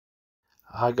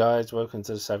Hi guys, welcome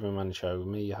to the Saving Money Show with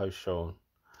me, your host Sean,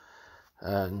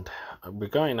 and we're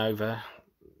going over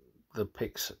the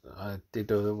picks I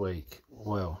did of the week.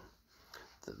 Well,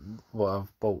 what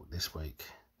I've bought this week.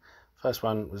 First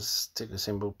one was ticker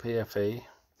symbol PFE,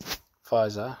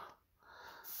 Pfizer,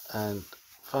 and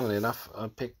funnily enough, I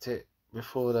picked it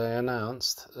before they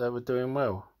announced they were doing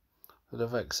well with the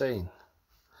vaccine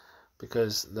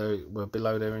because they were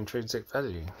below their intrinsic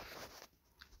value.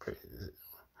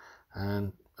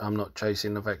 And I'm not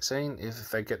chasing the vaccine.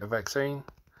 If they get the vaccine,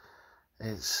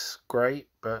 it's great,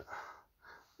 but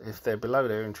if they're below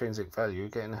their intrinsic value,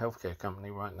 getting a healthcare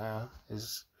company right now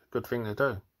is a good thing to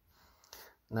do.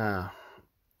 Now,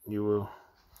 you will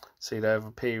see they have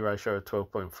a PE ratio of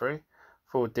 12.3,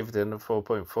 forward dividend of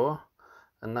 4.4,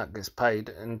 and that gets paid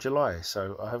in July,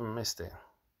 so I haven't missed it.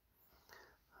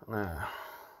 Now,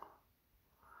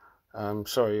 I'm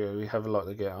sorry, we have a lot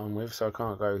to get on with, so I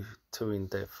can't go too in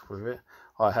depth with it.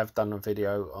 I have done a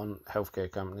video on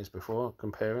healthcare companies before,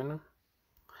 comparing them.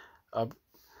 I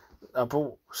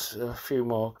bought a few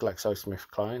more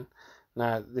GlaxoSmithKline.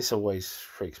 Now, this always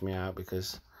freaks me out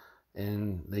because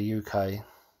in the UK, I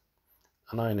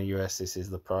know in the US this is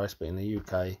the price, but in the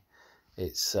UK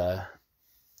it's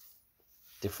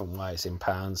different way. It's in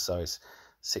pounds, so it's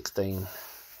 £16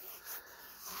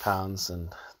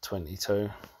 and 22.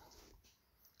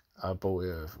 I bought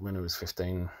it when it was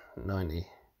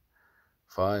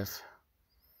 $15.95,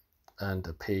 and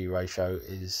the PE ratio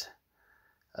is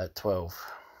at 12.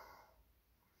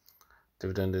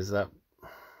 Dividend is that,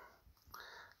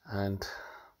 and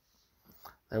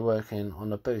they're working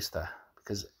on a booster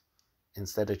because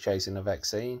instead of chasing a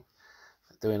vaccine,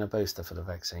 doing a booster for the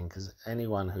vaccine, because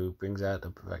anyone who brings out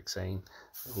the vaccine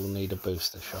will need a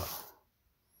booster shot.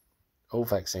 All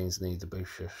vaccines need a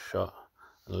booster shot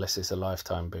unless it's a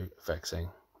lifetime vaccine.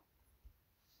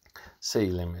 C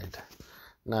Limited.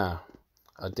 Now,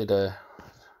 I did a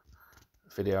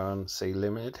video on C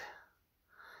Limited.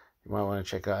 You might want to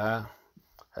check that out.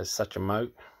 Has such a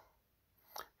moat,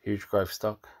 huge growth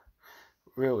stock,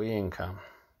 realty income.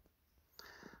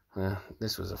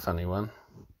 This was a funny one.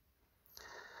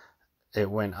 It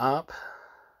went up,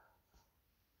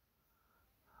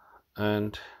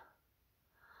 and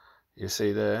you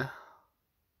see there,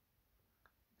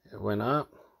 it went up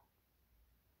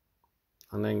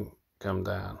and then come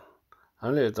down.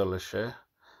 Only $1 a share.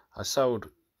 I sold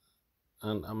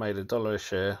and I made $1 a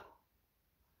share,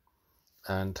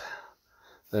 and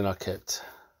then I kept,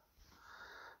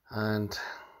 and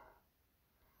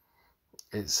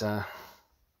it's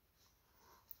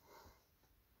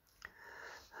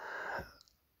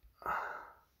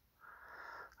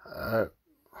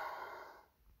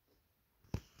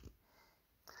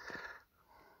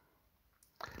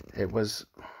it was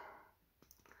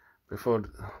before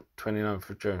 29th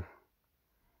of June,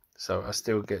 so I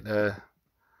still get the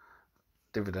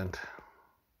dividend.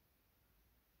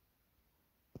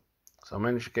 So I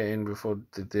managed to get in before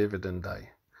the dividend day,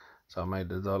 so I made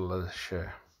 $1 a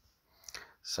share.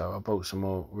 So I bought some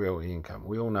more realty income.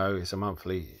 We all know it's a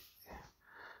monthly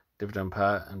dividend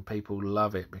payout and people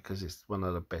love it because it's one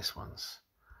of the best ones.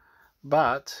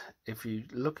 But if you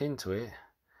look into it,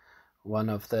 one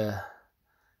of the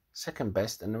second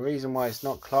best, and the reason why it's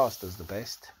not classed as the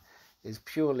best is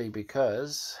purely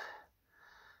because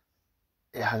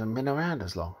it hasn't been around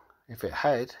as long. If it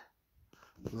had,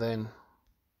 then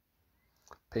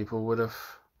people would have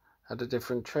had a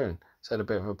different tune. It's had a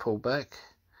bit of a pullback,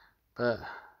 but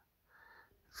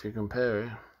if you compare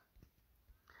it,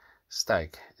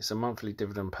 Stag, it's a monthly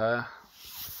dividend payer.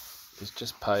 It's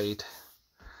just paid,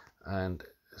 and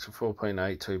it's a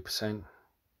 4.82%,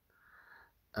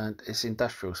 and it's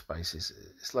industrial spaces.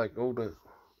 It's like all the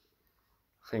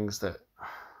things that,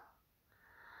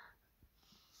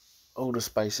 all the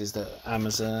spaces that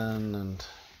Amazon and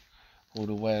all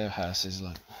the warehouses,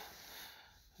 like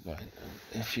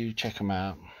if you check them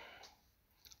out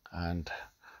and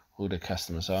all the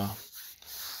customers are,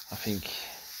 I think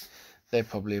they're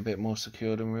probably a bit more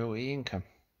secure than realty income.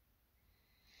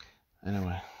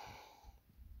 Anyway,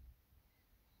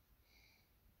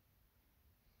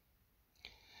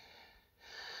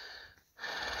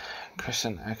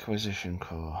 Crescent Acquisition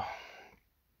Corp.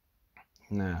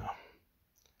 Now,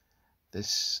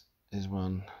 this is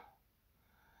one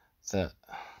that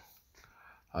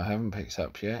I haven't picked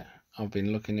up yet. I've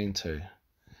been looking into,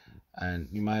 and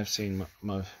you may have seen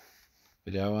my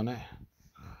video on it.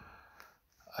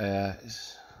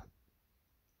 It's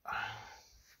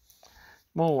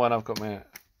more one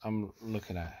I'm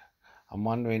looking at. I'm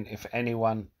wondering if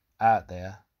anyone out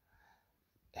there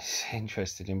is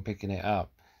interested in picking it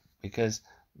up, because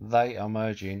they are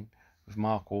merging with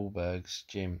Mark Wahlberg's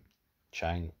gym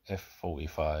chain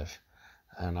F45,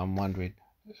 and I'm wondering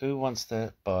who wants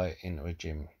to buy into a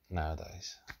gym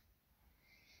nowadays.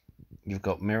 You've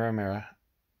got Mirror,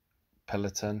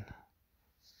 Peloton,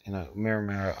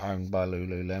 Mirror owned by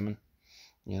Lululemon,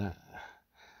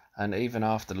 and even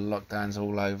after the lockdown's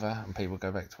all over and people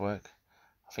go back to work,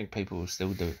 I think people will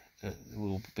still do it.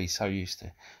 Will be so used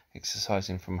to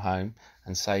exercising from home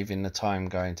and saving the time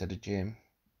going to the gym,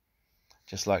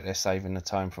 just like they're saving the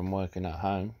time from working at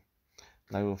home.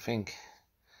 They will think,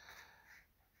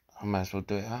 I might as well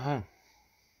do it at home.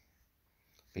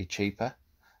 Be cheaper,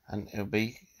 and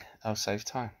I'll save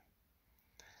time.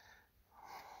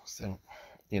 Still,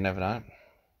 you never know.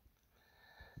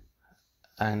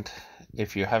 And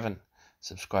if you haven't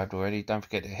subscribed already, don't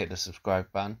forget to hit the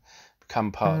subscribe button.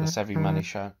 Become part of the Savvy Money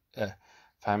Show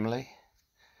family.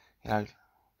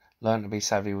 Learn to be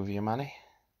savvy with your money.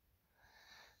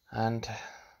 And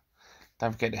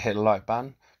don't forget to hit the like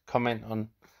button. Comment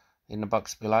in the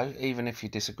box below, even if you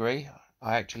disagree.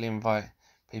 I actually invite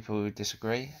people who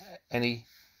disagree. Any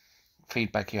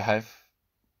feedback you have,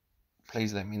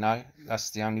 please let me know.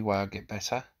 That's the only way I'll get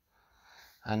better.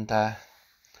 And don't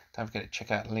forget to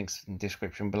check out the links in the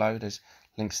description below. There's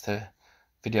links to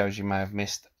videos you may have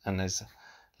missed, and there's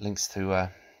links to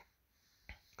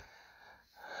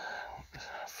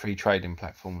free trading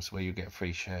platforms where you get a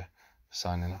free share for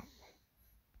signing up.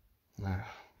 Now,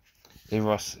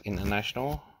 Eros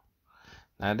International.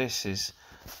 Now this is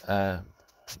a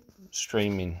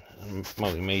streaming and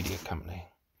multimedia company.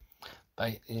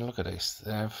 You look at this,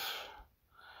 they have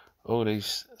all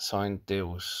these signed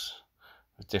deals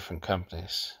with different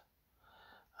companies,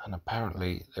 and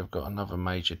apparently they've got another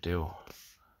major deal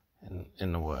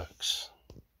in the works.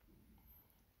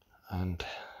 And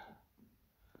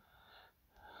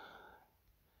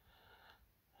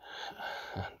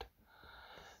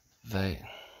they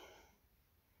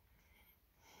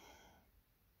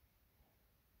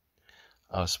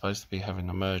are supposed to be having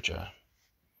a merger,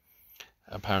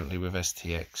 apparently, with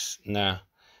STX. Now,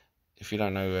 if you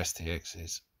don't know who STX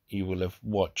is, you will have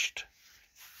watched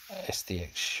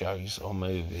STX shows or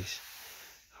movies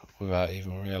without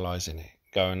even realising it.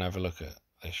 Go and have a look at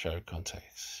their show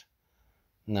context.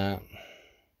 Now,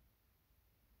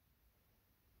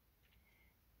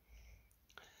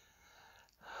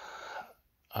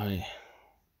 I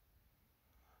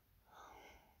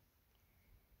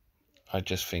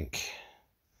just think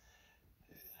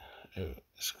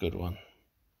it's a good one.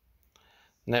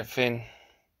 Netfin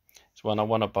is one I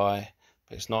want to buy,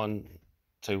 but it's not on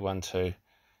 212.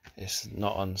 It's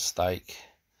not on stake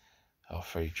or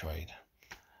free trade.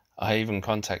 I even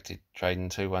contacted Trading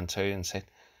 212 and said,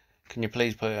 can you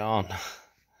please put it on?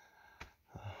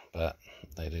 But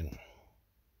they didn't.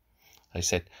 They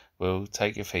said, we'll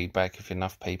take your feedback. If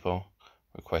enough people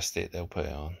request it, they'll put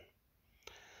it on.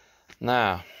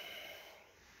 Now,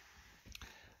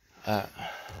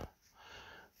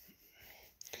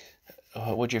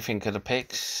 what do you think of the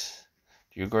picks?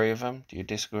 Do you agree with them? Do you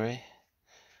disagree?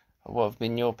 What have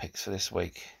been your picks for this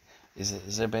week?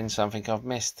 Has there been something I've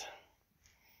missed?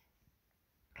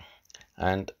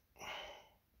 And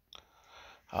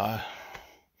I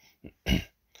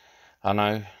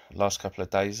know the last couple of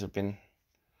days have been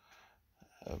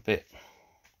a bit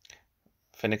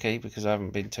finicky because I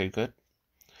haven't been too good.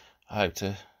 I hope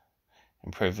to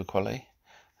improve the quality,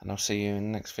 and I'll see you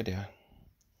in the next video.